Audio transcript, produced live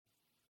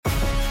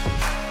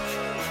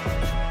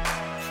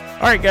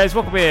All right, guys,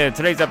 welcome in.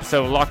 Today's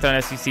episode of Locked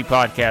On SEC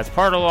Podcast,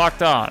 part of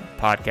Locked On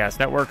Podcast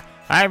Network.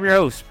 I am your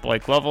host,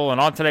 Blake Lovell, and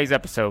on today's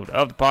episode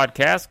of the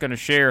podcast, going to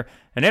share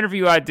an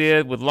interview I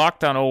did with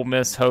Locked On Ole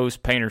Miss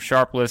host Painter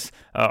Sharpless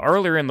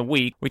earlier in the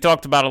week. We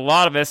talked about a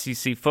lot of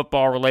SEC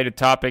football-related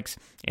topics,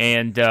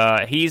 and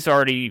he's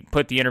already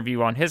put the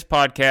interview on his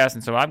podcast,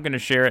 and so I'm going to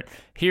share it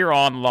here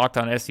on Locked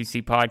On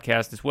SEC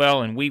Podcast as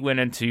well. And we went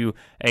into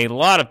a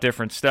lot of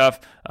different stuff,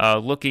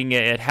 looking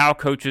at how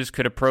coaches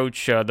could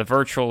approach the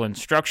virtual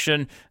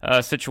instruction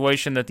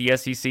situation that the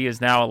SEC has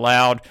now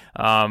allowed.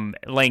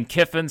 Lane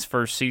Kiffin's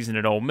first season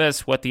at Ole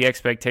Miss, what the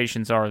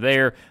expectations are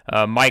there.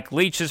 Mike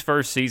Leach's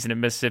first season at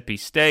Mississippi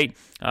State.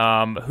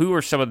 Who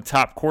are some of the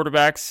top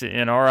quarterbacks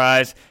in our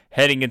eyes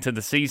heading into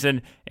the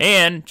season,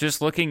 and just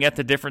looking at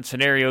the different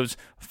scenarios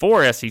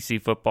for SEC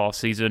football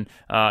season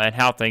and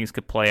how things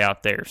could play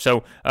out there.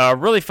 So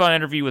really fun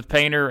interview with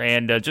Painter,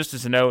 and just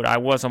as a note, I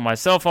was on my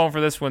cell phone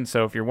for this one,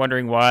 so if you're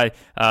wondering why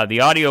the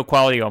audio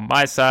quality on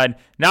my side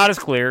not as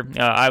clear,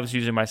 I was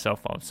using my cell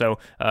phone. So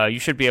you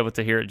should be able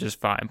to hear it just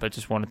fine, but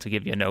just wanted to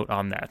give you a note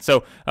on that.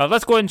 So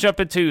let's go ahead and jump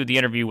into the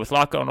interview with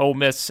Locked On Ole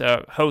Miss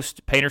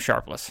host Painter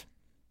Sharpless.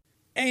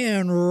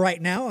 And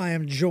right now I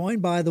am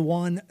joined by the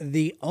one,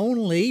 the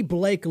only,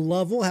 Blake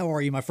Lovell. How are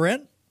you, my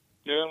friend?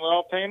 Doing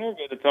well, Painter.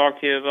 Good to talk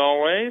to you as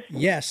always.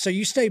 Yes, so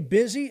you stay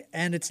busy,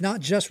 and it's not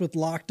just with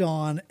Locked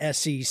On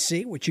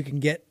SEC, which you can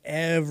get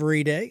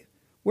every day.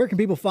 Where can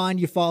people find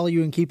you, follow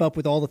you, and keep up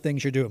with all the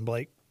things you're doing,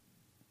 Blake?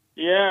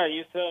 Yeah,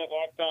 you said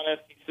Locked On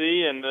SEC,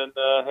 and then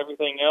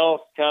everything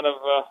else kind of,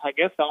 I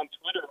guess, on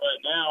Twitter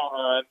right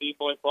now, the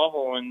Blake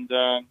Lovell, and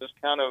just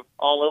kind of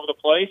all over the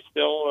place,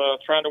 still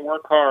trying to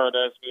work hard,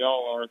 as we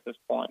all are at this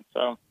point.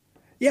 So,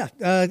 yeah,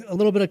 a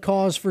little bit of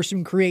cause for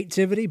some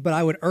creativity, but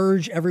I would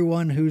urge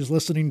everyone who's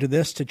listening to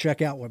this to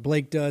check out what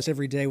Blake does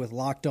every day with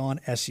Locked On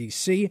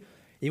SEC.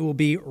 It will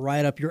be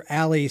right up your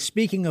alley.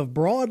 Speaking of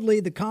broadly,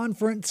 the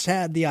conference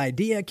had the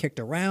idea kicked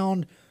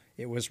around.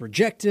 It was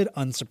rejected,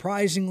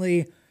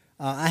 unsurprisingly.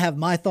 I have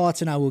my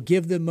thoughts, and I will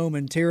give them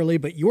momentarily,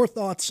 but your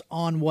thoughts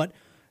on what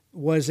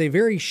was a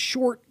very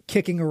short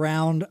kicking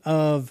around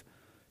of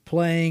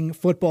playing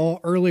football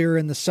earlier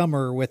in the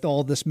summer with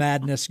all this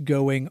madness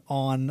going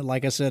on.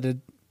 Like I said, it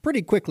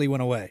pretty quickly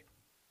went away.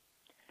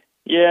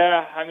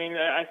 Yeah, I mean,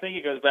 I think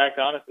it goes back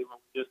to, honestly, what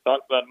we just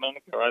talked about a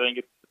minute ago. I think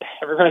it's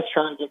everybody's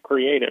trying to get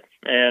creative,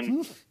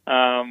 and,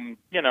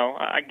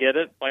 I get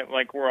it.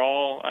 Like we're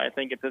all, I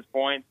think at this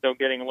point, still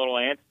getting a little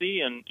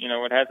antsy, and,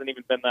 it hasn't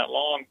even been that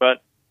long,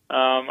 but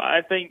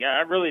I think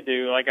I really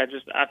do. I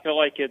feel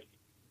like it's,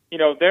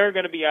 there are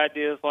going to be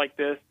ideas like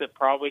this that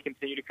probably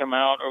continue to come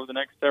out over the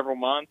next several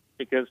months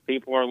because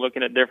people are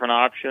looking at different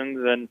options.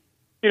 And,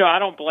 I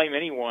don't blame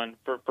anyone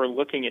for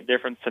looking at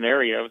different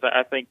scenarios.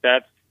 I think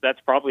that's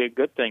probably a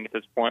good thing at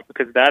this point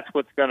because that's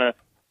what's going to,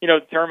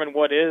 determine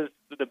what is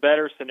the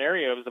better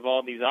scenarios of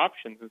all these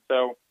options. And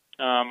so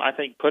I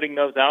think putting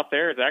those out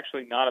there is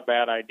actually not a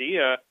bad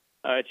idea.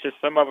 It's just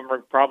some of them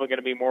are probably going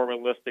to be more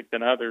realistic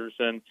than others.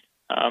 And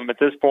at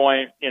this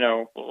point,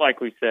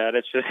 like we said,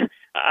 it's just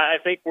I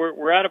think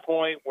we're at a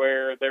point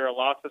where there are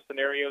lots of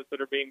scenarios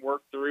that are being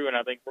worked through, and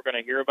I think we're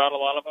going to hear about a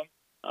lot of them.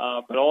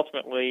 But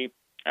ultimately,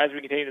 as we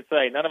continue to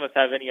say, none of us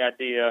have any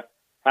idea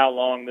how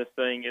long this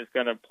thing is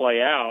going to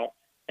play out.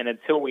 And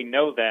until we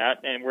know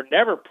that, and we're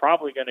never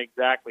probably going to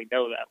exactly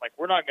know that, like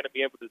we're not going to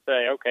be able to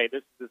say, okay,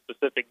 this is a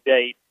specific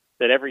date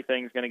that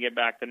everything's going to get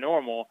back to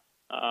normal.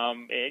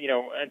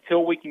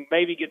 Until we can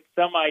maybe get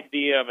some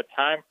idea of a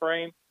time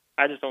frame,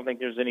 I just don't think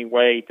there's any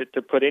way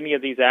to put any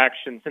of these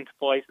actions into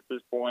place at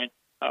this point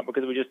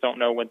because we just don't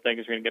know when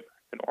things are going to get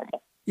back to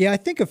normal. Yeah, I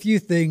think a few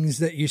things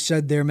that you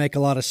said there make a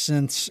lot of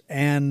sense.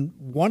 And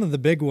one of the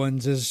big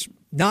ones is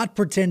not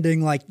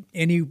pretending like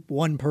any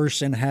one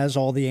person has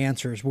all the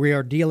answers. We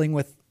are dealing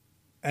with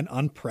an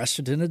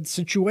unprecedented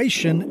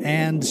situation.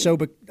 And so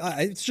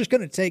it's just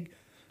going to take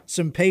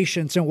some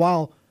patience. And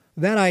while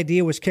that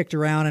idea was kicked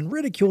around and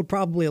ridiculed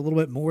probably a little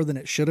bit more than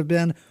it should have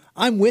been,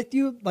 I'm with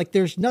you. Like,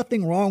 there's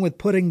nothing wrong with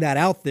putting that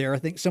out there. I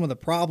think some of the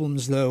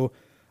problems, though,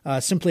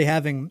 simply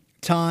having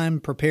time,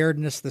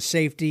 preparedness, the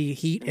safety,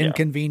 heat,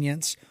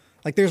 inconvenience,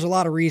 like there's a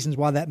lot of reasons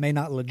why that may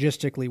not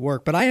logistically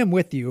work. But I am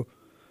with you.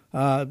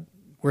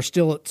 We're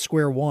still at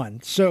square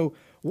one. So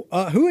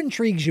who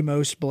intrigues you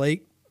most,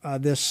 Blake,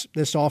 this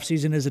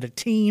offseason? Is it a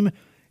team?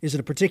 Is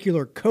it a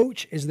particular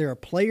coach? Is there a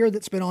player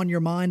that's been on your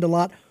mind a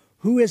lot?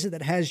 Who is it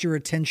that has your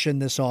attention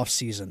this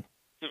offseason?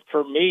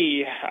 For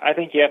me, I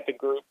think you have to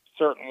group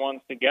certain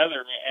ones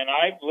together. And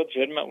I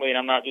legitimately, and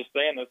I'm not just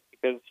saying this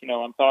because,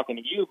 I'm talking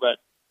to you, but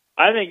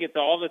I think it's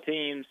all the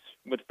teams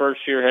with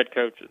first-year head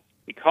coaches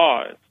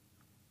because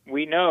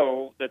we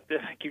know that,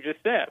 like you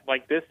just said,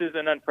 like this is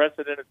an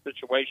unprecedented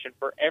situation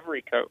for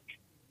every coach.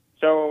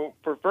 So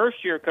for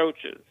first-year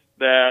coaches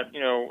that,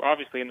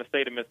 obviously in the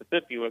state of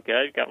Mississippi, you look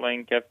at, you've got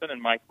Lane Kiffin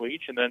and Mike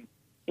Leach, and then,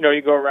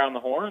 you go around the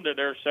horn,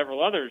 there are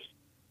several others.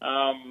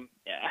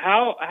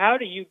 How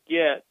do you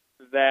get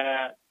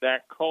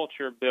that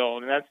culture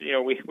built? And that's,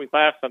 we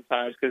laugh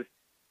sometimes because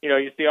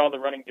you see all the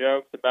running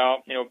jokes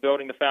about,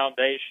 building the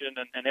foundation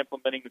and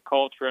implementing the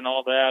culture and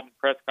all that and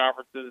press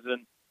conferences.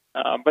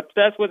 But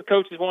that's what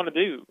coaches want to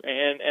do.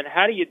 And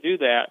how do you do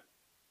that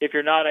if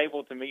you're not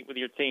able to meet with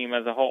your team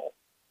as a whole?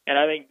 And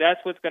I think that's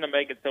what's going to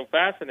make it so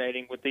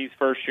fascinating with these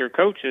first-year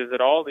coaches at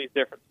all these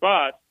different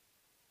spots,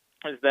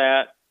 is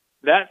that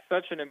that's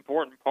such an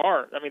important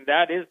part. I mean,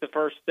 that is the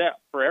first step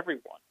for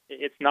everyone.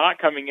 It's not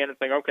coming in and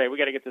saying, okay, we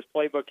got to get this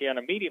playbook in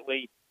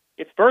immediately.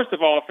 It's first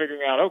of all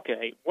figuring out,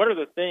 okay, what are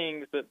the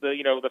things that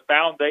the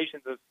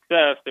foundations of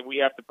success that we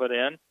have to put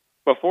in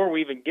before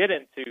we even get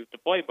into the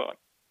playbook.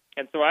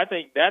 And so I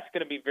think that's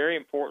going to be very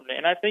important.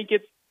 And I think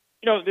it's,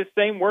 this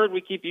same word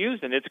we keep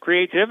using, it's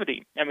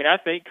creativity. I mean, I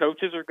think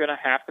coaches are going to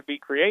have to be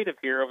creative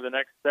here over the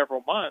next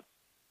several months,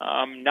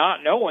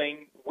 not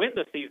knowing when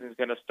the season's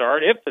going to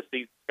start, if the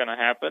season's going to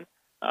happen.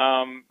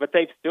 But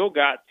they've still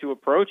got to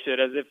approach it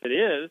as if it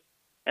is.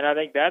 And I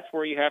think that's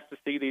where you have to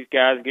see these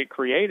guys get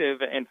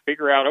creative and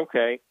figure out,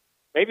 okay,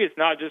 maybe it's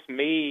not just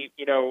me,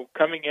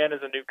 coming in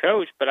as a new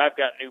coach, but I've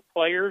got new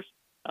players.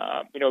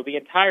 The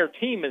entire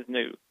team is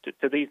new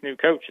to these new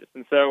coaches.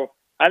 And so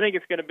I think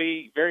it's going to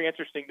be very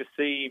interesting to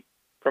see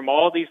from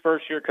all these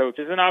first-year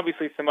coaches, and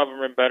obviously some of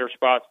them are in better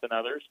spots than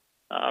others.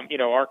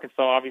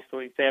 Arkansas,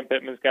 obviously, Sam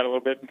Pittman's got a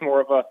little bit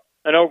more of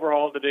an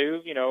overhaul to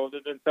do,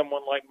 than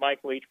someone like Mike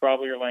Leach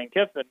probably or Lane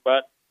Kiffin.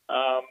 But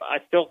I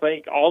still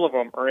think all of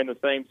them are in the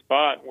same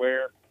spot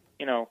where,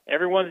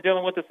 everyone's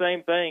dealing with the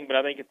same thing, but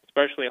I think it's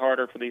especially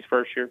harder for these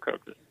first-year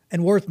coaches.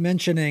 And worth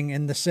mentioning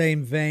in the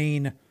same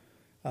vein,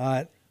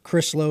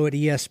 Chris Lowe at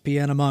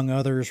ESPN, among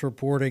others,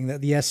 reporting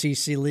that the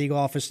SEC League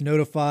Office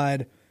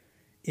notified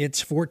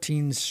its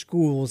 14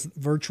 schools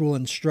virtual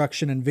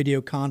instruction and video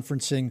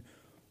conferencing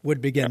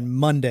would begin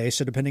Monday.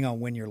 So depending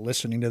on when you're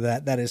listening to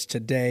that, that is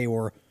today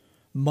or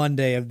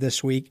Monday of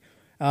this week.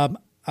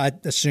 I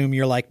assume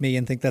you're like me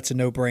and think that's a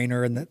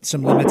no-brainer and that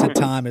some limited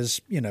time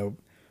is,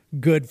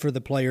 good for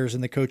the players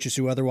and the coaches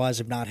who otherwise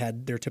have not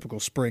had their typical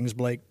springs,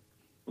 Blake.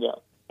 Yeah.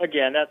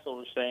 Again, that's what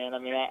we're saying. I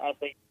mean, I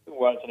think it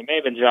was, and it may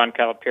have been John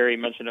Calipari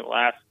mentioned it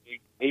last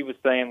week. He was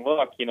saying,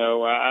 look,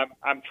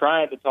 I'm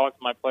trying to talk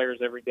to my players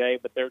every day,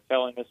 but they're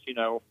telling us,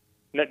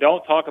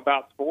 don't talk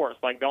about sports.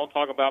 Like, don't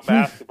talk about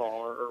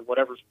basketball or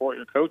whatever sport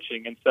you're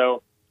coaching. And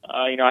so,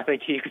 I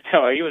think you could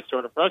tell he was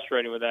sort of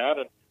frustrated with that.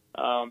 And,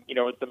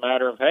 it's a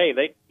matter of, hey,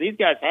 these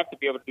guys have to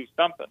be able to do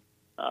something.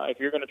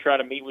 If you're going to try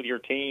to meet with your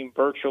team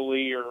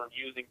virtually or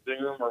using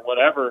Zoom or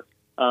whatever,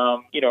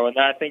 and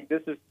I think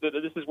this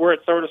is where it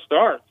sort of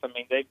starts. I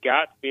mean, they've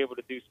got to be able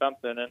to do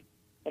something.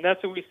 And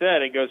that's what we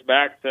said. It goes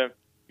back to,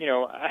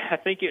 I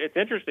think it's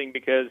interesting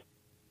because,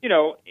 in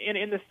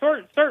the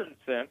certain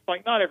sense,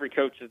 like not every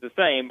coach is the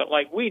same, but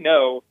like we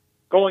know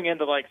going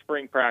into like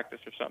spring practice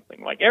or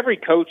something, like every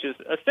coach is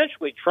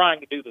essentially trying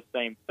to do the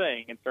same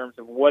thing in terms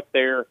of what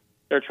they're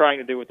trying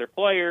to do with their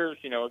players,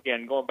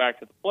 again, going back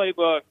to the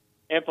playbook,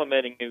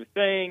 implementing new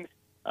things.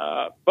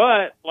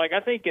 But like, I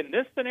think in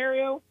this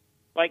scenario,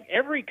 like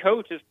every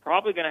coach is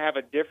probably going to have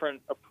a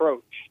different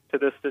approach to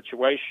this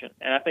situation.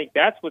 And I think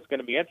that's what's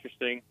going to be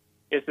interesting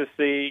is to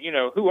see,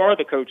 who are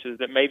the coaches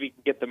that maybe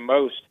can get the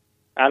most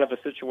out of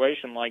a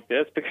situation like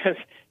this because,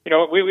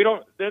 we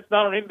don't, that's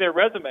not on any of their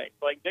resumes.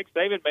 Like Nick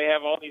Saban may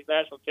have all these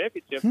national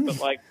championships, but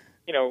like,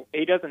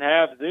 he doesn't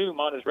have Zoom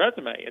on his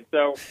resume. And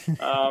so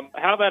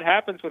how that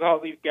happens with all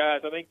these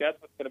guys, I think that's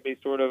what's going to be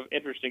sort of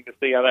interesting to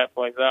see how that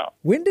plays out.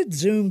 When did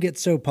Zoom get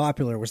so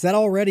popular? Was that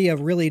already a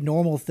really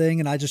normal thing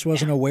and I just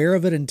wasn't aware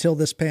of it until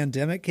this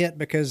pandemic hit?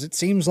 Because it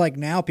seems like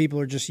now people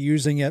are just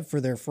using it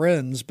for their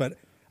friends, but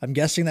I'm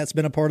guessing that's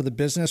been a part of the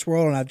business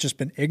world and I've just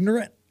been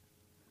ignorant.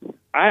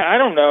 I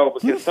don't know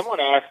because someone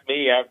asked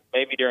me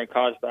maybe during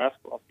college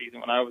basketball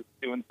season when I was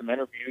doing some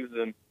interviews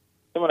and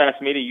someone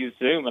asked me to use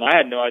Zoom, and I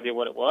had no idea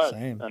what it was.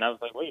 Same. And I was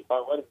like, wait,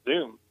 what is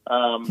Zoom?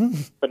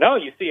 But no,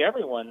 you see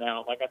everyone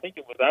now. Like, I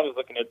was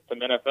looking at some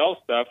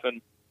NFL stuff,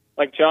 and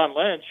like John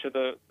Lynch of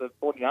the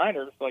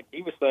 49ers, like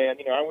he was saying,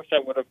 I wish I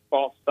would have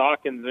bought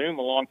stock in Zoom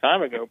a long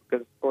time ago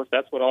because, of course,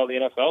 that's what all the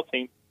NFL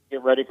teams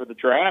get ready for the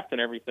draft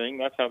and everything.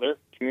 That's how they're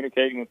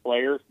communicating with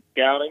players,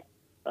 scouting.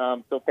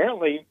 So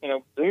apparently,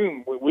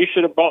 Zoom, we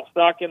should have bought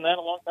stock in that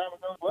a long time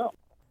ago as well.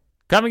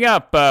 Coming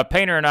up,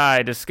 Painter and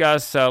I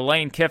discuss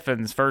Lane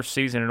Kiffin's first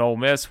season at Ole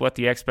Miss, what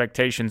the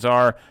expectations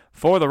are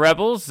for the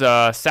Rebels.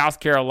 South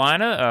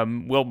Carolina,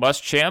 Will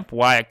Muschamp,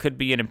 why it could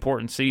be an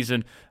important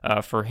season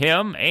for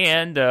him,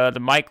 and the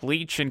Mike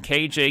Leach and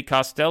KJ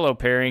Costello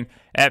pairing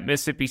at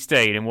Mississippi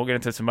State. And we'll get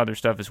into some other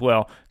stuff as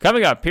well.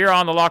 Coming up here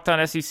on the Locked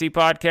On SEC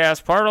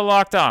podcast, part of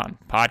Locked On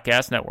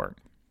Podcast Network.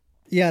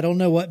 Yeah, I don't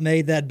know what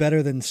made that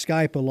better than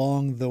Skype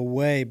along the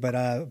way, but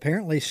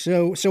apparently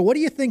so. So what do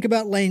you think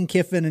about Lane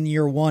Kiffin in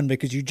year one?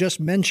 Because you just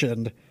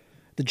mentioned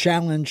the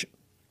challenge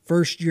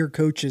first-year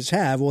coaches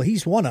have. Well,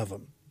 he's one of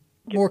them.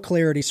 More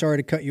clarity, sorry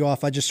to cut you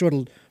off. I just sort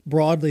of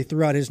broadly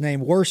threw out his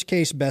name. Worst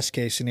case, best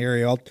case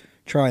scenario. I'll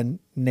try and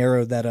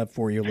narrow that up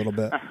for you a little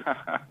bit.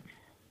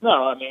 No,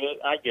 I mean,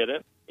 I get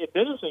it. It's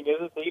interesting,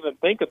 isn't it, to even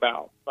think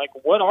about, like,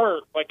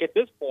 at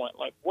this point,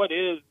 like, what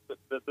is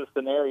the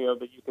scenario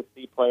that you could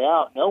see play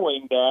out,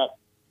 knowing that,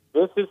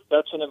 this is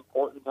such an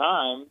important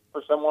time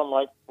for someone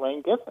like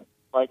Lane Kiffin.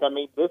 Like, I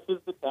mean, this is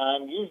the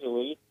time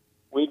usually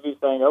we'd be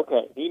saying,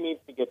 okay, he needs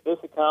to get this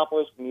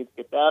accomplished, he needs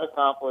to get that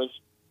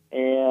accomplished,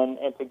 and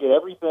to get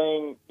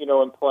everything, you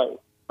know, in place.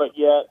 But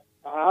yet,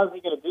 how is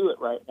he going to do it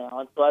right now?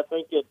 And so I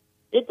think it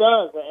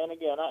does. And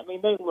again, I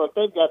mean, they've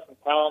got some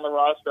talent on the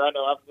roster. I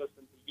know I've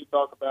listened to you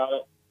talk about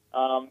it.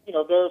 You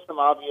know, there are some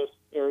obvious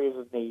areas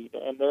of need,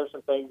 and there's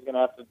some things he's going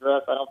to have to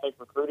address. I don't think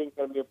recruiting is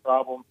going to be a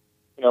problem,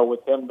 you know,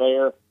 with him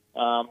there.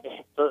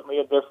 It's certainly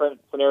a different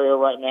scenario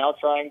right now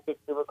trying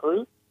to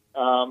recruit.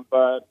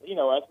 But, you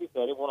know, as we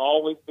said, it won't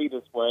always be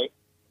this way.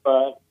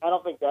 But I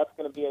don't think that's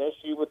going to be an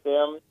issue with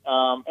them.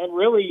 And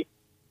really,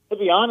 to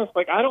be honest,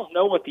 like, I don't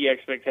know what the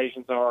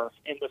expectations are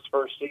in this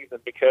first season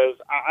because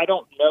I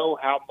don't know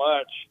how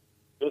much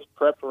this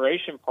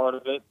preparation part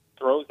of it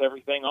throws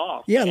everything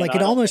off. Yeah, like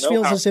it almost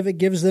feels as if it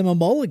gives them a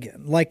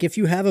mulligan. Like if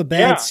you have a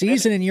bad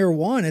season in year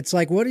one, it's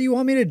like, what do you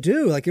want me to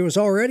do? Like it was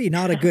already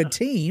not a good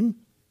team.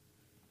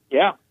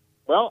 Yeah.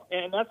 Well,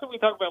 and that's what we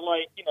talk about,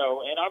 like, you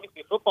know, and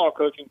obviously football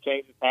coaching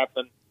changes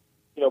happen,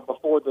 you know,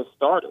 before this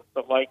started.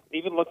 But, like,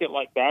 even look at,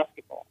 like,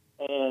 basketball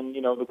and,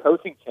 you know, the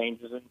coaching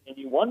changes. And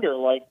you wonder,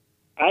 like,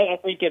 I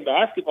think in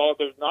basketball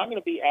there's not going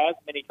to be as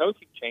many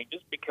coaching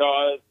changes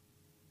because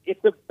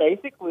it's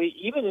basically,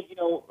 even if, you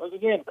know,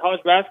 again,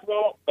 college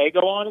basketball may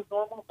go on as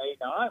normal, may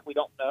not. We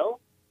don't know.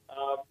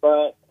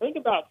 But think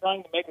about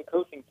trying to make a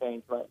coaching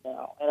change right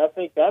now. And I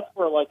think that's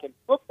where, like, in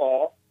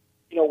football,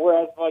 you know,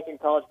 whereas like in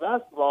college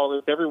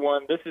basketball,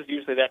 this is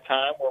usually that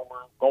time where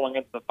we're going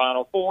into the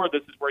Final Four.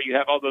 This is where you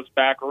have all those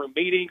backroom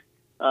meetings,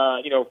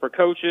 you know, for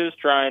coaches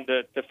trying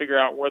to figure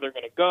out where they're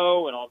going to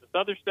go and all this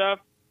other stuff.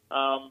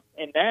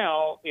 And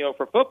now, you know,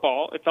 for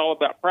football, it's all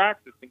about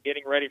practice and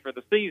getting ready for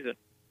the season.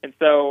 And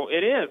so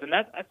it is. And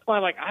that's why,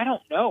 like, I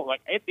don't know.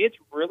 Like, it's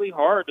really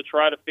hard to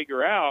try to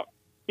figure out,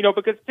 you know,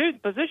 because,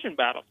 dude, position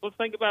battles. Let's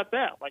think about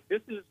that. Like,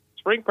 this is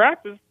spring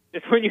practice.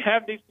 It's when you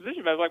have these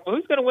position battles. Like, well,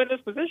 who's going to win this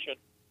position?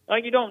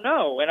 Like, you don't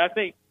know. And I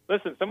think,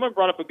 listen, someone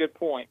brought up a good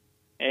point.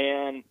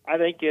 And I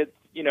think it's,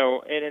 you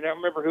know, and I don't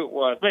remember who it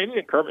was. Maybe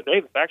Kermit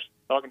Davis, actually,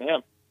 talking to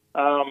him.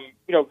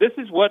 You know, this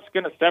is what's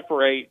going to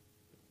separate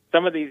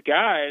some of these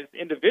guys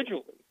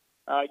individually.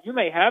 You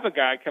may have a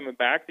guy coming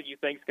back that you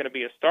think is going to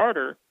be a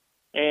starter.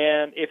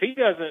 And if he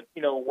doesn't,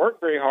 you know,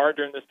 work very hard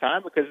during this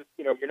time because,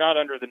 you know, you're not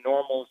under the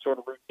normal sort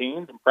of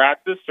routines and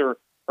practice or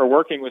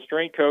working with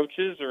strength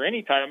coaches or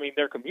any time, I mean,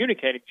 they're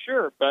communicating,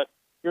 sure, but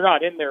you're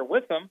not in there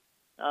with them.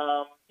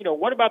 You know,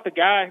 what about the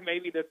guy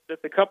maybe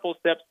that's a couple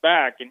steps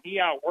back and he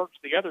outworks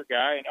the other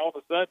guy and all of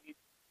a sudden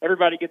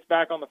everybody gets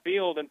back on the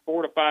field in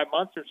 4 to 5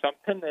 months or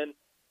something and,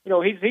 you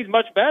know, he's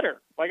much better.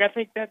 Like, I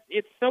think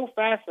it's so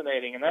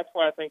fascinating, and that's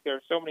why I think there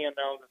are so many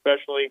unknowns,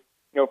 especially,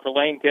 you know, for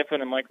Lane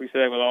Kiffin and, like we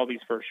said, with all these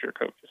first-year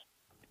coaches.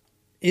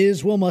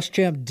 Is Will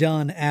Muschamp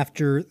done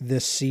after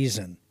this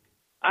season?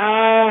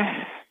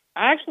 I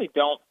actually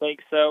don't think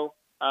so.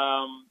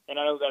 And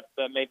I know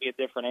that's maybe a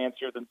different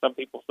answer than some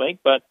people think,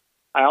 but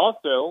I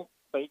also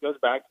think it goes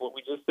back to what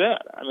we just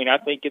said. I mean, I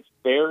think it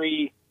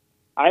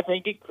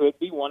could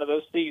be one of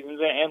those seasons.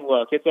 And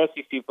look, it's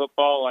SEC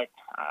football. Like,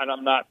 and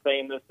I'm not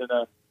saying this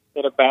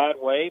in a bad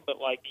way, but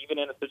like even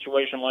in a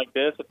situation like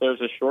this, if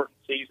there's a shortened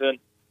season,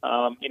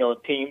 you know,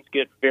 if teams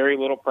get very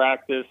little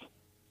practice,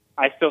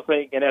 I still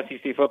think in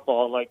SEC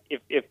football, like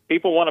if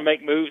people want to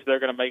make moves, they're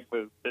going to make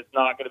moves. It's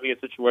not going to be a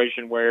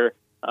situation where,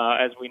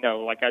 as we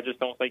know, like I just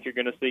don't think you're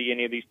going to see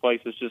any of these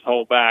places just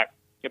hold back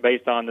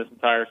based on this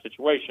entire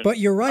situation. But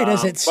you're right.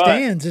 As it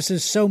stands, this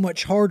is so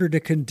much harder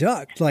to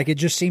conduct. Like, it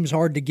just seems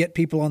hard to get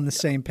people on the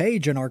same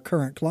page in our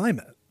current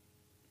climate.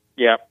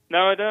 Yeah.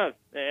 No, it does.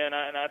 And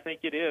I think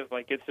it is.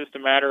 Like, it's just a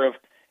matter of,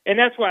 and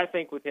that's why I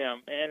think with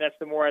him, and that's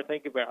the more I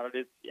think about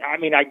it, I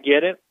mean, I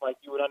get it. Like,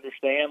 you would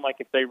understand, like,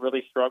 if they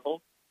really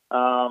struggled,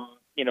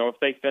 you know, if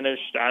they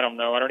finished, I don't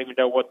know, I don't even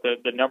know what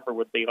the number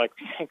would be. Like,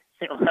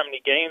 you know, how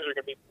many games are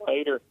going to be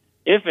played or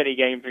if any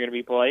games are going to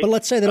be played. But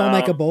let's say they don't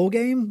make a bowl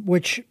game,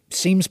 which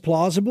seems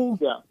plausible.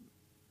 Yeah.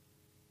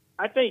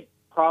 I think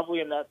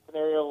probably in that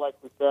scenario, like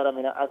we said, I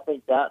mean, I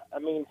think that, I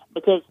mean,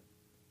 because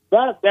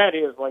that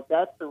is, like,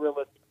 that's the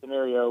realistic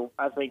scenario,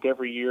 I think,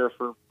 every year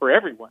for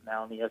everyone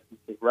now in the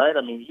SEC, right?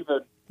 I mean,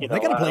 even, you know,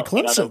 they got to play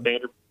Clemson.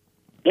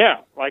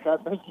 Yeah, like, I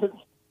think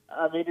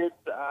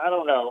I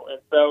don't know. And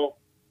so,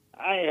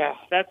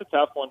 that's a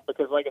tough one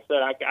because, like I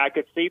said, I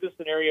could see the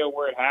scenario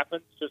where it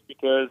happens just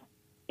because,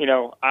 you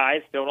know,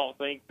 I still don't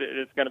think that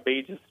it's going to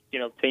be just, you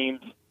know,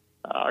 teams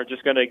are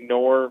just going to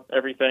ignore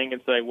everything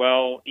and say,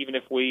 well, even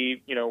if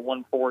we, you know,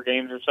 won 4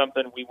 games or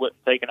something, we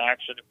wouldn't take an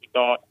action if we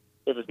thought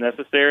it was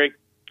necessary.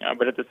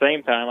 But at the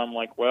same time, I'm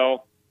like,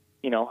 well,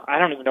 you know, I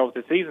don't even know what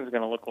the season's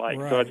going to look like.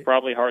 Right. So it's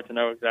probably hard to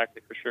know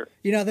exactly for sure.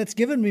 You know, that's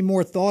given me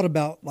more thought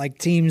about, like,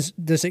 teams.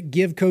 Does it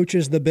give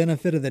coaches the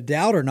benefit of the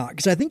doubt or not?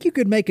 Because I think you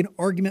could make an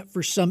argument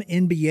for some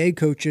NBA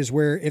coaches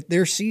where if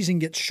their season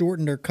gets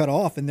shortened or cut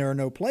off and there are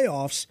no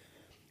playoffs,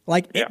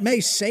 like, it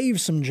may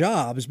save some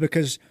jobs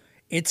because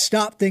it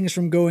stopped things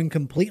from going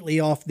completely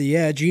off the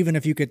edge, even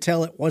if you could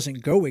tell it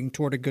wasn't going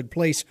toward a good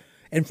place.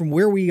 And from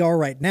where we are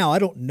right now, I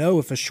don't know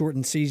if a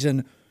shortened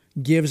season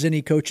gives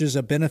any coaches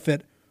a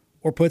benefit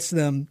or puts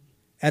them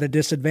at a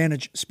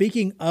disadvantage.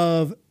 Speaking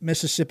of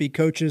Mississippi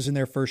coaches in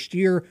their first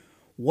year,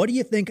 what do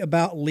you think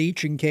about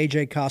Leach and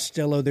KJ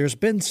Costello? There's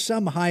been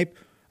some hype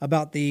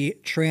about the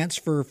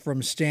transfer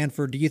from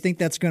Stanford. Do you think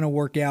that's going to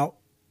work out?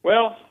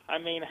 Well, I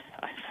mean,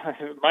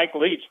 Mike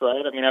Leach,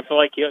 right? I mean, I feel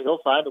like he'll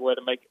find a way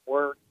to make it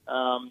work,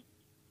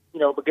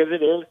 because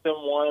it is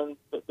someone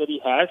that he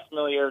has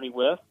familiarity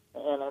with,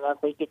 and I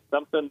think it's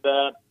something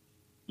that,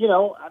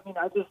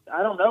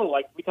 I don't know.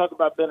 Like, we talk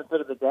about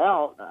benefit of the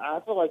doubt. I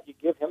feel like you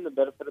give him the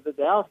benefit of the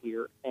doubt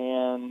here.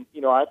 And,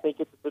 I think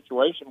it's a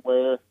situation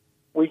where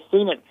we've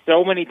seen it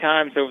so many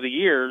times over the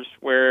years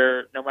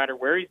where no matter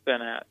where he's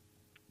been at,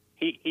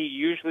 he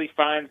usually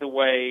finds a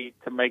way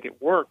to make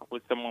it work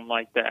with someone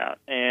like that.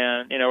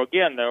 And,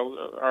 again,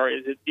 though, or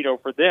is it,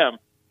 for them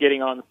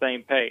getting on the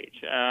same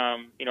page?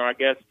 I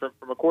guess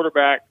from a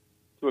quarterback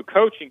to a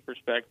coaching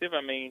perspective,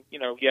 I mean,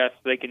 yes,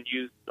 they can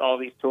use all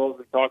these tools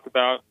we talked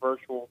about,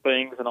 virtual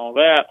things and all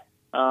that.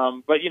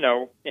 But,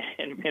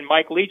 in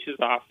Mike Leach's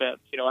offense,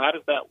 how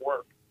does that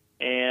work?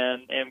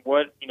 And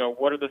what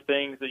are the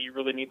things that you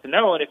really need to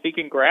know? And if he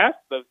can grasp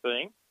those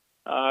things,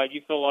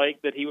 you feel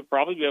like that he would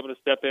probably be able to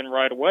step in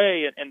right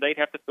away, and they'd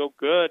have to feel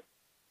good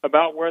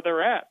about where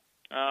they're at.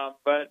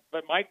 But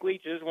Mike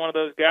Leach is one of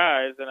those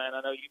guys, and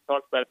I know you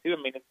talked about it too.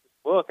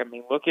 I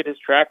mean, look at his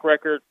track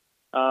record.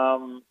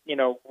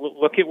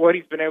 Look at what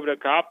he's been able to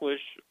accomplish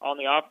on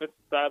the offensive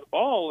side of the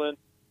ball, and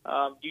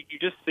you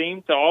just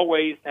seem to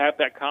always have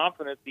that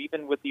confidence,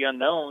 even with the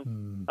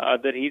unknown,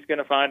 that he's going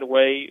to find a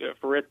way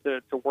for it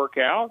to work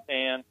out.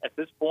 And at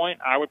this point,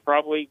 I would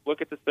probably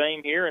look at the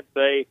same here and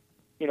say,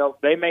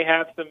 they may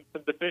have some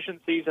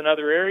deficiencies in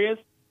other areas,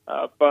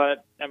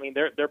 but I mean,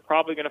 they're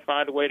probably going to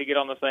find a way to get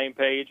on the same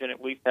page and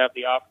at least have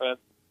the offense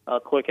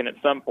clicking at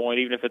some point,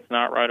 even if it's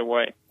not right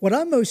away. What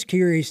I'm most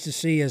curious to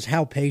see is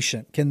how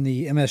patient can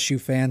the MSU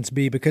fans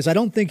be, because I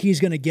don't think he's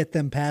going to get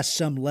them past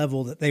some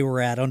level that they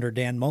were at under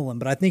Dan Mullen,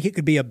 but I think it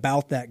could be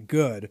about that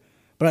good.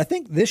 But I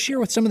think this year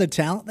with some of the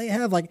talent they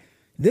have, like,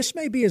 this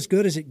may be as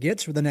good as it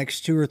gets for the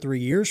next 2 or 3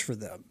 years for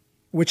them,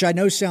 which I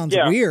know sounds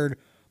weird,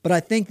 but I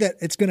think that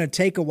it's going to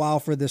take a while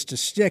for this to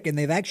stick, and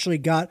they've actually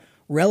got,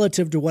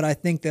 relative to what I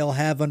think they'll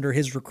have under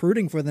his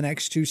recruiting for the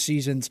next 2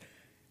 seasons,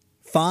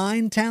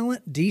 fine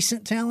talent,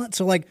 decent talent.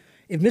 So, like,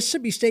 if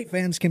Mississippi State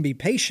fans can be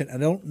patient, I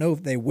don't know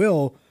if they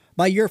will,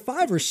 by year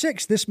 5 or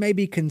 6, this may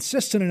be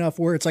consistent enough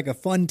where it's like a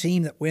fun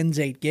team that wins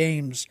 8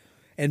 games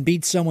and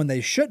beats someone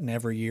they shouldn't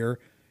every year.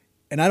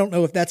 And I don't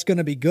know if that's going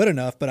to be good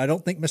enough, but I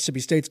don't think Mississippi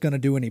State's going to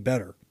do any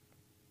better.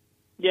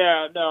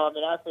 Yeah, no, I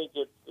mean, I think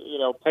it's,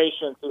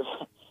 patience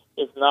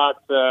is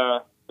not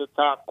the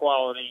top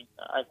quality,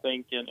 I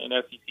think, in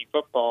SEC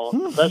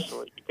football,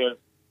 especially because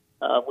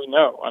we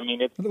know. I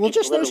mean, it's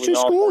just those 2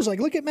 schools. Like,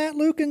 look at Matt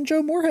Luke and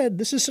Joe Moorhead.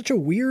 This is such a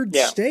weird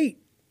state.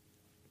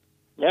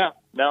 Yeah,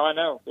 no, I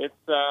know. It's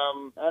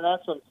and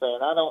that's what I'm saying.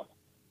 I don't,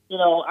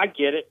 I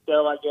get it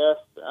though. I guess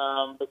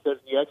because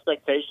the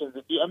expectations.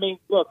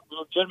 Look,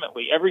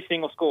 legitimately, every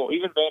single school,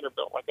 even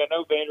Vanderbilt. Like, I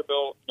know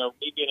Vanderbilt.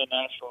 Me being a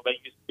national, they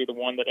used to be the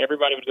one that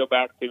everybody would go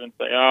back to and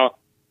say, "Oh,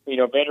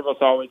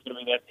 Vanderbilt's always going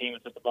to be that team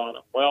that's at the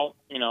bottom." Well,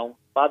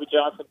 Bobby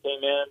Johnson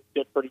came in,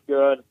 did pretty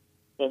good.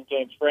 Then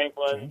James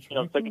Franklin,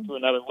 took it to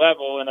another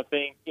level. And I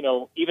think,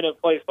 even in a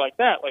place like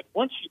that, like,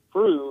 once you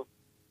prove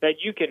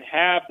that you can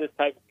have this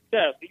type of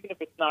success, even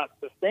if it's not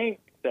sustained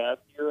success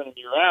year in and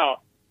year out,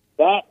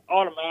 that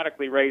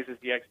automatically raises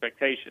the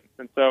expectations.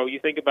 And so you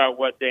think about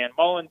what Dan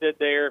Mullen did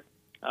there,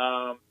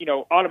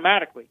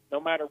 automatically, no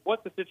matter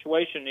what the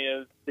situation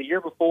is, the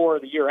year before or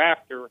the year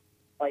after,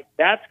 like,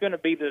 that's going to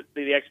be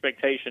the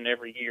expectation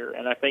every year.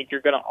 And I think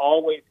you're going to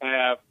always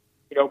have,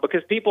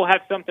 because people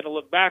have something to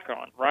look back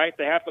on, right?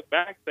 They have to look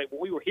back and say, well,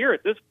 we were here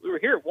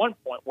at one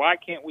point. Why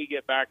can't we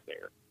get back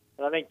there?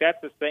 And I think that's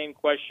the same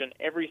question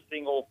every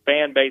single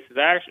fan base is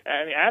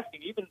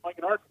asking, even like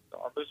in Arkansas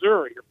or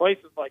Missouri or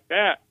places like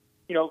that.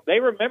 They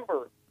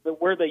remember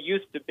where they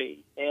used to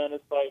be. And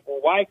it's like, well,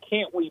 why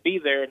can't we be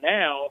there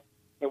now?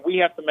 And we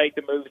have to make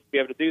the moves to be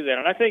able to do that.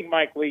 And I think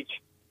Mike Leach,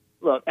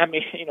 look,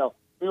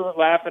 we were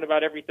laughing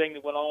about everything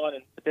that went on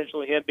and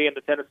potentially him being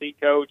the Tennessee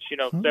coach,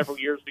 several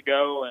years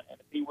ago, and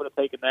if he would have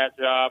taken that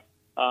job,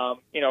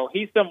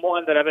 he's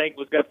someone that I think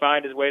was going to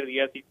find his way to the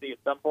SEC at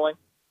some point,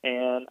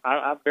 and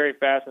I'm very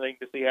fascinated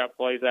to see how it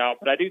plays out.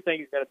 But I do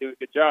think he's going to do a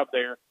good job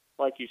there.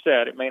 Like you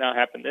said, it may not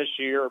happen this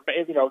year. Or,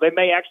 they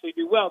may actually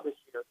do well this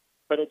year,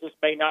 but it just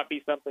may not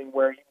be something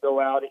where you go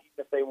out, even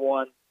if they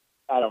won,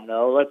 I don't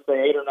know, let's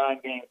say 8 or 9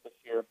 games this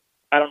year.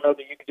 I don't know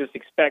that you can just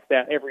expect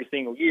that every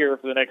single year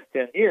for the next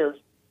 10 years.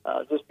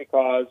 Just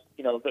because,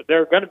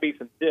 there are going to be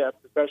some dips,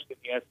 especially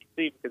in the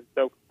SEC because it's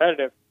so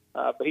competitive.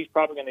 But he's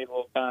probably going to need a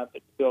little time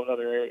to build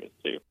other areas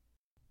too.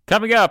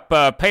 Coming up,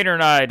 Painter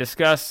and I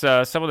discuss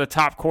some of the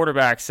top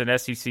quarterbacks in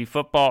SEC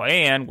football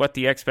and what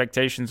the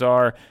expectations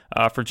are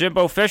for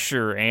Jimbo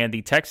Fisher and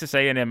the Texas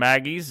A&M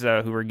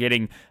Aggies, who are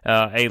getting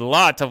a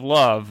lot of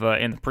love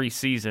in the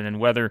preseason,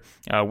 and whether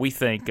we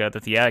think that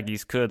the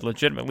Aggies could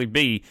legitimately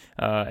be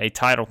a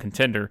title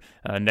contender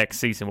next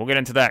season. We'll get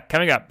into that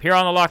coming up here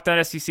on the Locked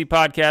On SEC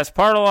podcast,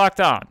 part of the Locked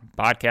On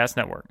Podcast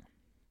Network.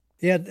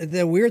 Yeah,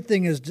 the weird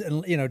thing is,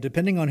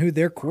 depending on who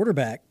their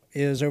quarterback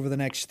is over the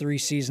next 3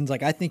 seasons,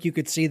 like I think you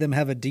could see them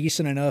have a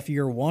decent enough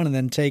year one and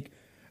then take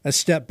a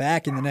step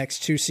back in the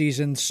next 2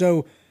 seasons.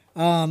 So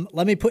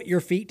let me put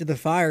your feet to the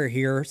fire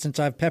here, since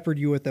I've peppered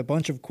you with a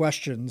bunch of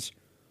questions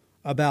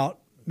about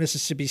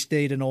Mississippi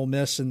State and Ole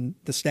Miss and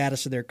the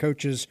status of their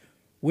coaches.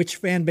 Which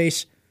fan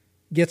base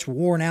gets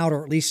worn out,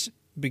 or at least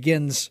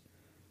begins,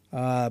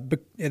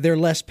 they're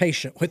less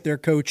patient with their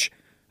coach?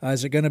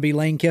 Is it going to be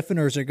Lane Kiffin,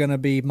 or is it going to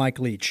be Mike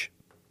Leach?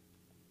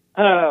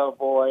 Oh,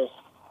 boy.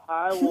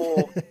 I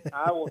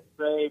will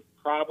say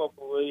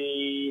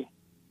probably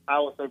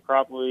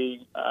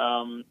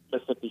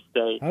Mississippi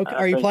State. Okay.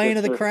 Are you playing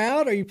to the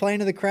crowd?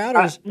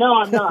 No,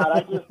 I'm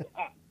not. And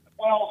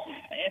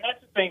that's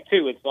the thing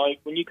too. It's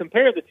like when you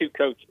compare the two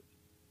coaches,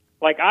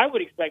 like I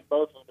would expect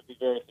both of them to be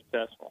very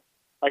successful.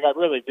 Like I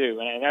really do,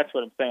 and that's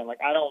what I'm saying. Like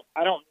I don't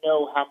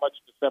know how much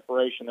of a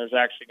separation there's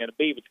actually going to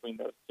be between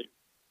those two.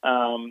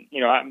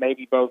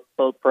 Maybe both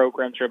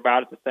programs are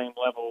about at the same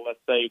level. Let's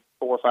say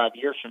 4 or 5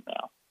 years from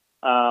now.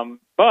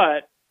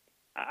 But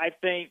I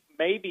think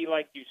maybe,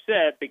 like you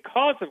said,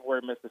 because of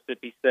where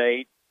Mississippi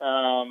State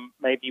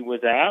maybe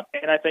was at,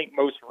 and I think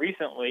most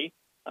recently,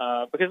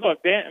 because look,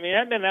 it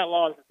hasn't been that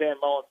long since Dan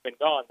Mullen's been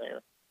gone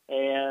there,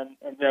 and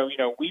so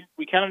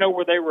we kind of know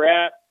where they were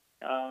at,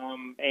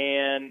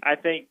 and I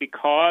think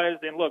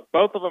look,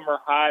 both of them are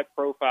high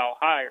profile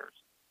hires,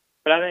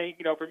 but I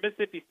think for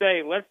Mississippi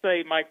State, let's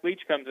say Mike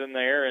Leach comes in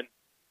there and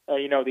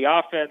the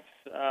offense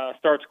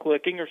starts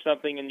clicking or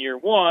something in year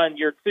one,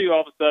 year two,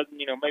 all of a sudden,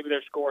 maybe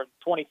they're scoring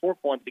 24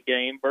 points a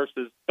game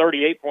versus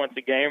 38 points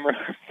a game or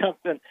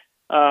something.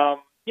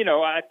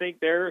 I think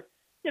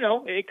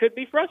it could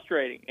be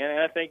frustrating. And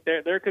I think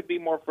there could be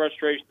more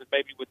frustration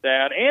maybe with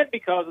that. And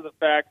because of the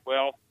fact,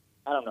 well,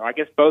 I don't know, I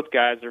guess both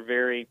guys are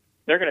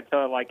they're going to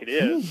tell it like it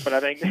is. But I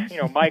think,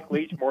 Mike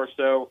Leach more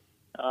so,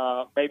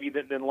 maybe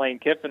than Lane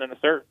Kiffin in a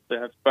certain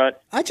sense,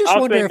 but I just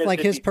wonder if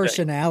his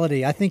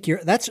personality. I think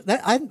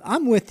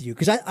I'm with you,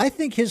 because I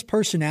think his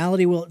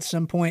personality will at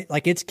some point,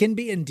 it can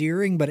be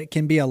endearing, but it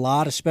can be a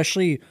lot,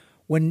 especially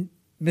when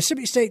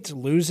Mississippi State's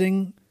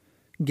losing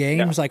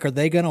games. Yeah. Are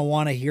they going to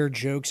want to hear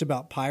jokes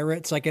about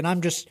Pirates?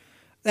 And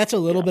that's a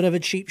little bit of a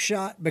cheap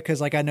shot,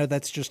 because I know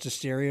that's just a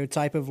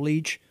stereotype of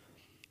Leach,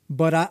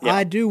 but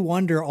I do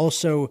wonder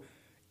also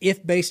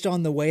if, based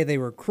on the way they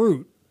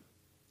recruit,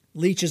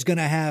 Leach is going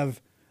to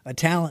have a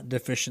talent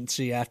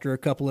deficiency after a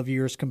couple of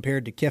years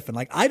compared to Kiffin.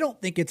 I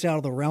don't think it's out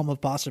of the realm of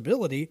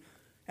possibility.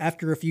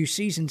 After a few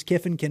seasons,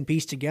 Kiffin can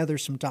piece together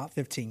some top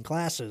 15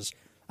 classes.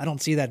 I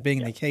don't see that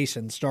being the case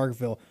in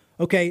Starkville.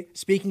 Okay,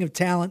 speaking of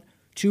talent,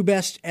 2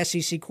 best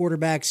SEC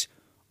quarterbacks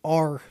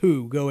are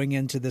who going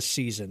into this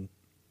season?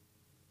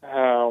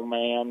 Oh,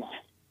 man.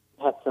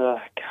 That's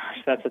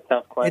a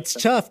tough question. It's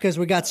tough because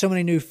we got so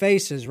many new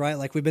faces, right?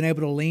 We've been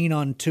able to lean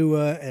on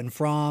Tua and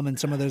Fromm and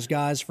some of those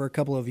guys for a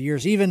couple of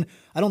years. Even,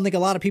 I don't think a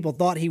lot of people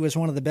thought he was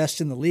one of the best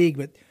in the league,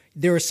 but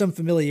there was some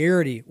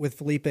familiarity with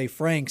Felipe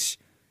Franks,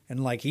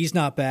 and he's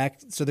not back.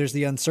 So there's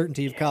the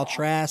uncertainty of Kyle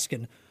Trask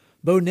and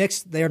Bo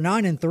Nix. They're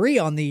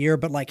 9-3 on the year,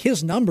 but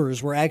his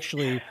numbers were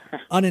actually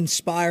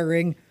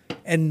uninspiring.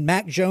 And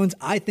Mac Jones,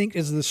 I think,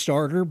 is the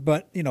starter,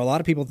 but a lot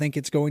of people think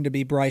it's going to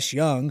be Bryce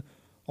Young,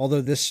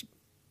 although this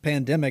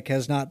pandemic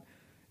has not,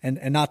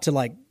 and not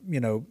to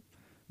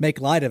make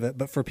light of it,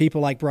 but for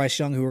people like Bryce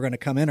Young who are going to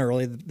come in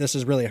early, this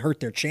has really hurt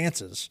their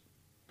chances.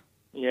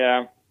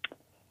 Yeah.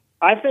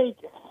 I think,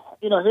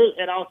 and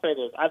I'll say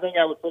this, I think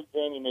I would put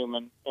Jamie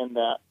Newman in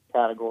that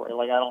category.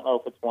 I don't know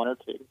if it's 1 or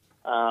 2.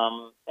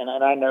 And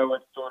I know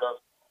it's sort of,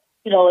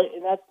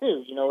 and that's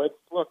too,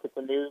 it's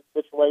a new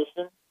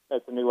situation.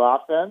 It's a new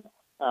offense.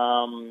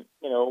 How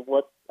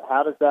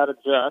does that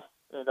adjust,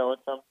 in terms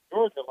of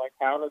Georgia?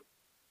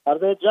 How do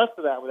they adjust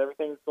to that with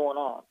everything that's going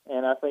on?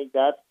 And I think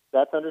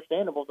that's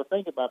understandable to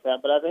think about that.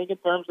 But I think in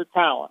terms of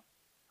talent,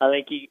 I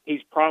think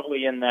he's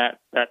probably in that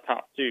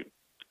top 2.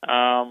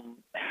 And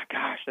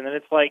then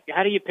it's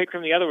how do you pick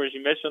from the other ones?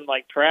 You mentioned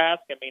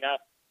Trask.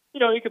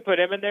 You could put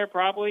him in there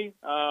probably.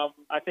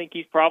 I think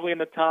he's probably in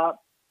the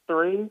top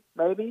 3,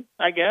 maybe,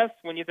 I guess,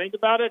 when you think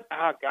about it.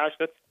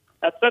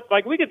 That's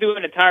we could do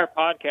an entire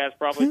podcast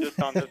probably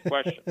just on this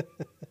question.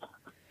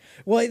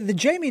 Well, the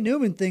Jamie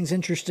Newman thing's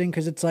interesting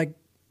because it's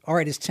all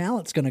right, his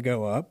talent's going to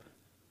go up,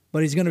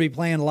 but he's going to be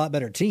playing a lot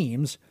better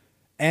teams,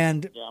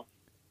 and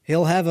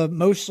he'll have a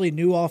mostly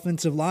new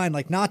offensive line,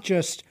 not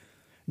just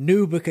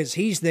new because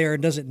he's there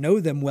and doesn't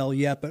know them well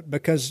yet, but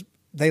because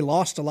they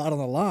lost a lot on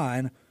the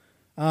line,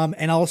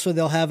 and also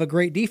they'll have a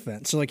great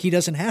defense. So, he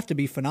doesn't have to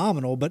be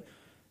phenomenal, but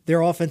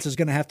their offense is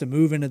going to have to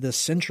move into this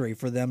century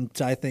for them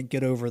to, I think,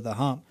 get over the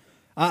hump.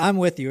 I'm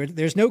with you.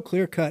 There's no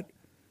clear-cut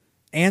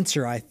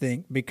answer, I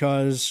think,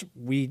 because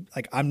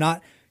I'm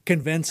not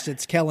convinced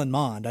it's Kellen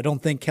Mond. I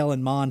don't think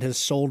Kellen Mond has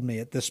sold me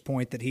at this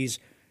point that he's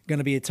going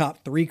to be a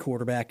top 3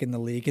 quarterback in the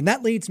league. And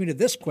that leads me to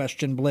this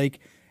question, Blake,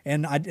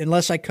 and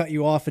unless I cut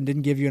you off and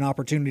didn't give you an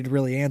opportunity to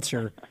really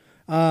answer,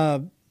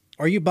 are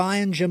you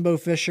buying Jimbo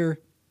Fisher?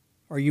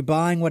 Are you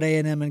buying what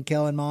A&M and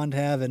Kellen Mond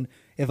have? And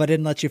if I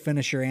didn't let you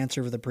finish your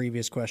answer for the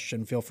previous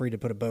question, feel free to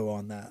put a bow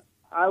on that.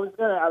 I was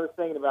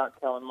thinking about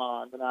Kellen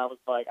Mond, and I was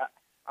like,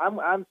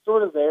 I'm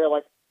sort of there.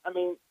 Like, I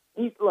mean,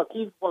 he's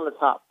one of the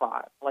top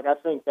 5. Like, I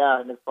think that,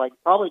 and it's like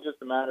probably just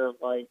a matter of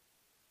like,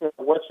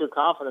 what's your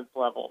confidence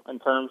level in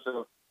terms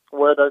of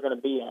where they're going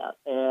to be at.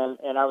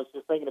 And I was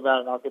just thinking about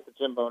it, and I'll get to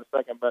Jimbo in a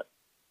second, but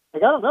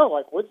like, I don't know,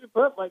 like, would you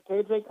put like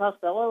KJ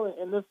Costello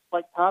in this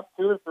like top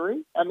 2 or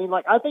 3? I mean,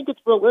 like, I think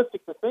it's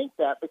realistic to think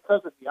that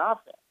because of the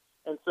offense.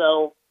 And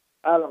so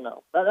I don't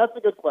know. That's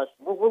a good question.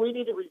 We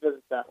need to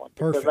revisit that one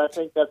because I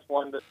think that's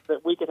one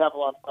that we could have a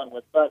lot of fun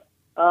with. But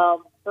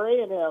for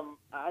A&M,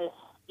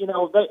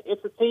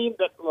 it's a team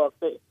that, look,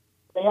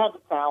 they have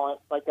the talent.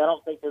 Like, I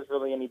don't think there's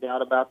really any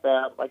doubt about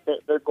that. Like,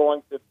 they're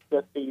going to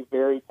just be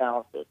very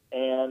talented.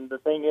 And the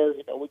thing is,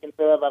 we can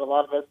say that about a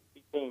lot of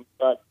SEC teams,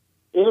 but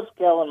if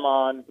Kellen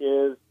Mond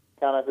is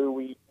kind of who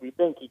we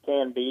think he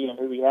can be and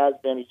who he has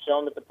been, he's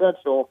shown the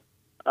potential,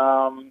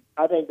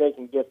 I think they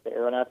can get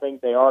there, and I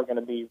think they are going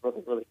to be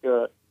really, really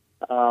good.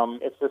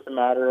 It's just a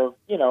matter of,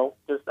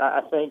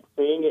 I think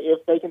seeing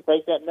if they can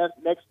take that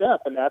next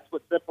step, and that's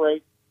what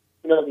separates,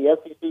 the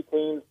SEC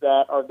teams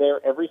that are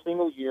there every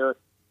single year,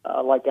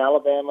 like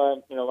Alabama,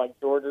 like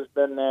Georgia's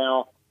been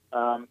now.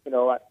 I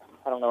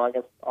don't know, I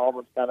guess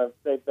Auburn's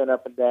they've been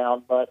up and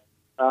down, but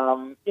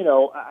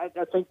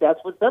I think that's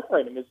what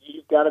separates them is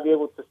you've got to be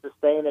able to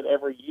sustain it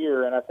every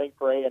year. And I think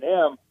for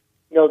A&M,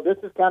 this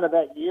is kind of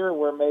that year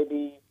where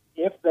maybe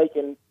if they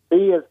can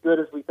be as good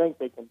as we think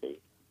they can be,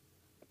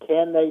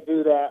 can they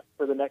do that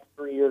for the next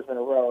 3 years in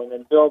a row and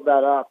then build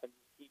that up and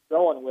keep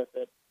going with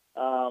it?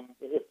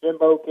 If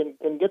Jimbo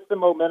can get some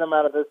momentum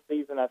out of this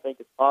season, I think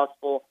it's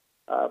possible.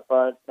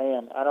 But,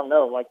 man, I don't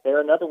know. Like,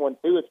 they're another one,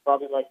 too. It's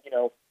probably like,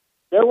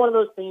 they're one of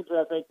those teams that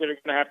I think that are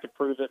going to have to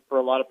prove it for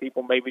a lot of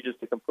people, maybe just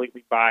to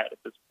completely buy it at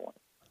this point.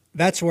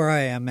 That's where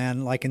I am,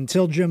 man. Like,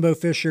 until Jimbo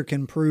Fisher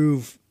can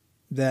prove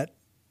that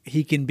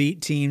he can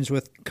beat teams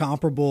with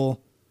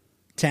comparable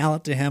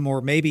talent to him,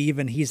 or maybe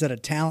even he's at a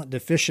talent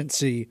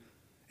deficiency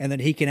and that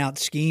he can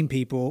out-scheme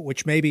people,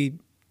 which maybe,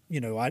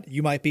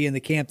 you might be in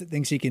the camp that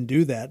thinks he can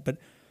do that. But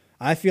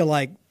I feel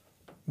like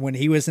when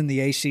he was in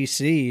the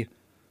ACC,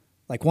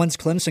 like once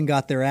Clemson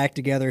got their act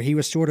together, he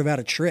was sort of out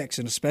of tricks,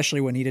 and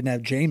especially when he didn't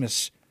have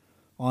Jameis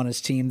on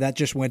his team, that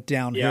just went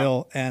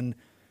downhill. Yeah. And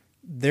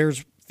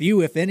there's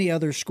few, if any,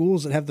 other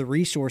schools that have the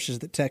resources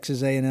that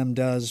Texas A&M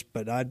does,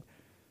 but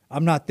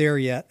I'm not there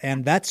yet.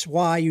 And that's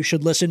why you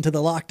should listen to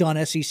the Locked On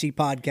SEC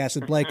podcast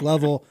with Blake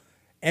Lovell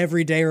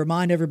every day.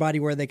 Remind everybody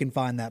where they can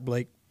find that,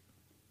 Blake.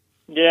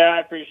 Yeah, I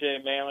appreciate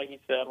it, man. Like you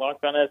said,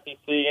 Locked On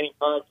SEC, any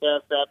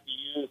podcast app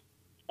you use.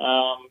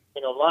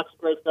 Lots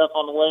of great stuff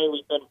on the way.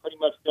 We've been pretty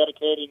much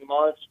dedicating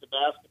March to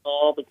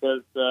basketball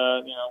because,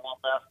 I want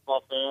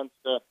basketball fans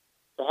to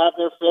have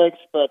their fix,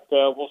 but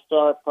we'll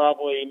start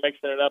probably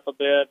mixing it up a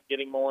bit,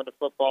 getting more into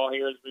football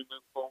here as we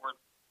move forward.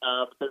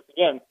 Because,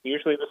 again,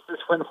 usually this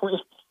is when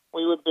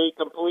we would be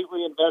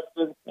completely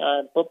invested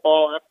in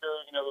football after,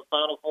 the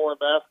Final Four in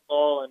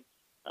basketball. And,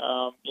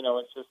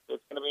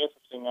 it's going to be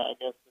interesting, I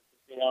guess, to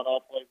see how it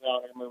all plays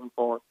out here moving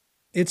forward.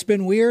 It's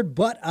been weird,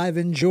 but I've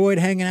enjoyed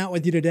hanging out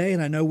with you today,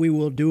 and I know we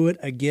will do it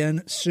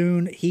again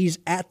soon. He's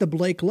at the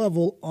Blake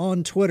Lovell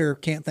on Twitter.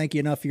 Can't thank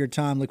you enough for your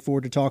time. Look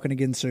forward to talking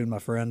again soon, my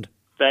friend.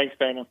 Thanks,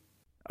 Painter.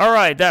 All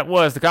right, that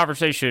was the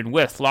conversation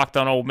with Locked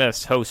On Ole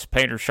Miss host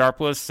Painter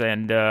Sharpless,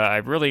 and I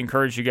really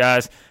encourage you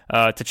guys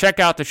to check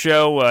out the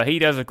show. He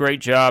does a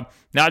great job,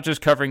 not just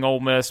covering Ole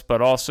Miss,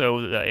 but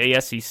also the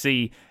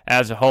SEC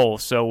as a whole.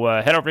 So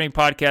head over to any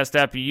podcast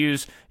app you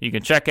use. You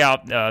can check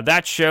out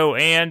that show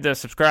and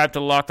subscribe to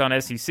the Locked On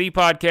SEC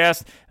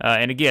podcast.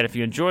 And again, if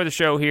you enjoy the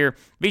show here,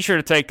 be sure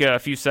to take a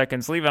few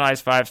seconds, leave a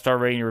nice 5-star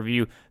rating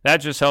review. That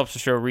just helps the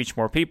show reach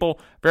more people.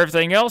 For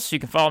everything else, you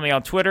can follow me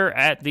on Twitter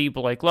at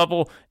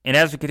 @TheBlakeLovell. And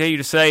as we continue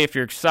to say, if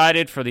you're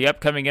excited for the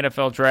upcoming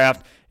NFL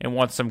draft and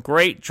want some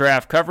great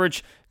draft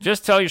coverage,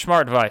 just tell your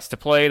smart device to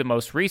play the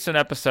most recent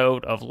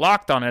episode of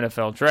Locked On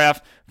NFL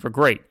Draft for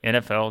great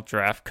NFL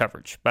draft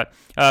coverage. But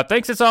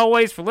thanks as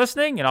always for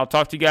listening, and I'll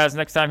talk to you guys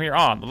next time here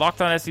on the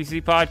Locked On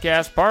SEC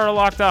podcast, part of the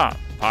Locked On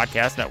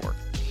Podcast Network.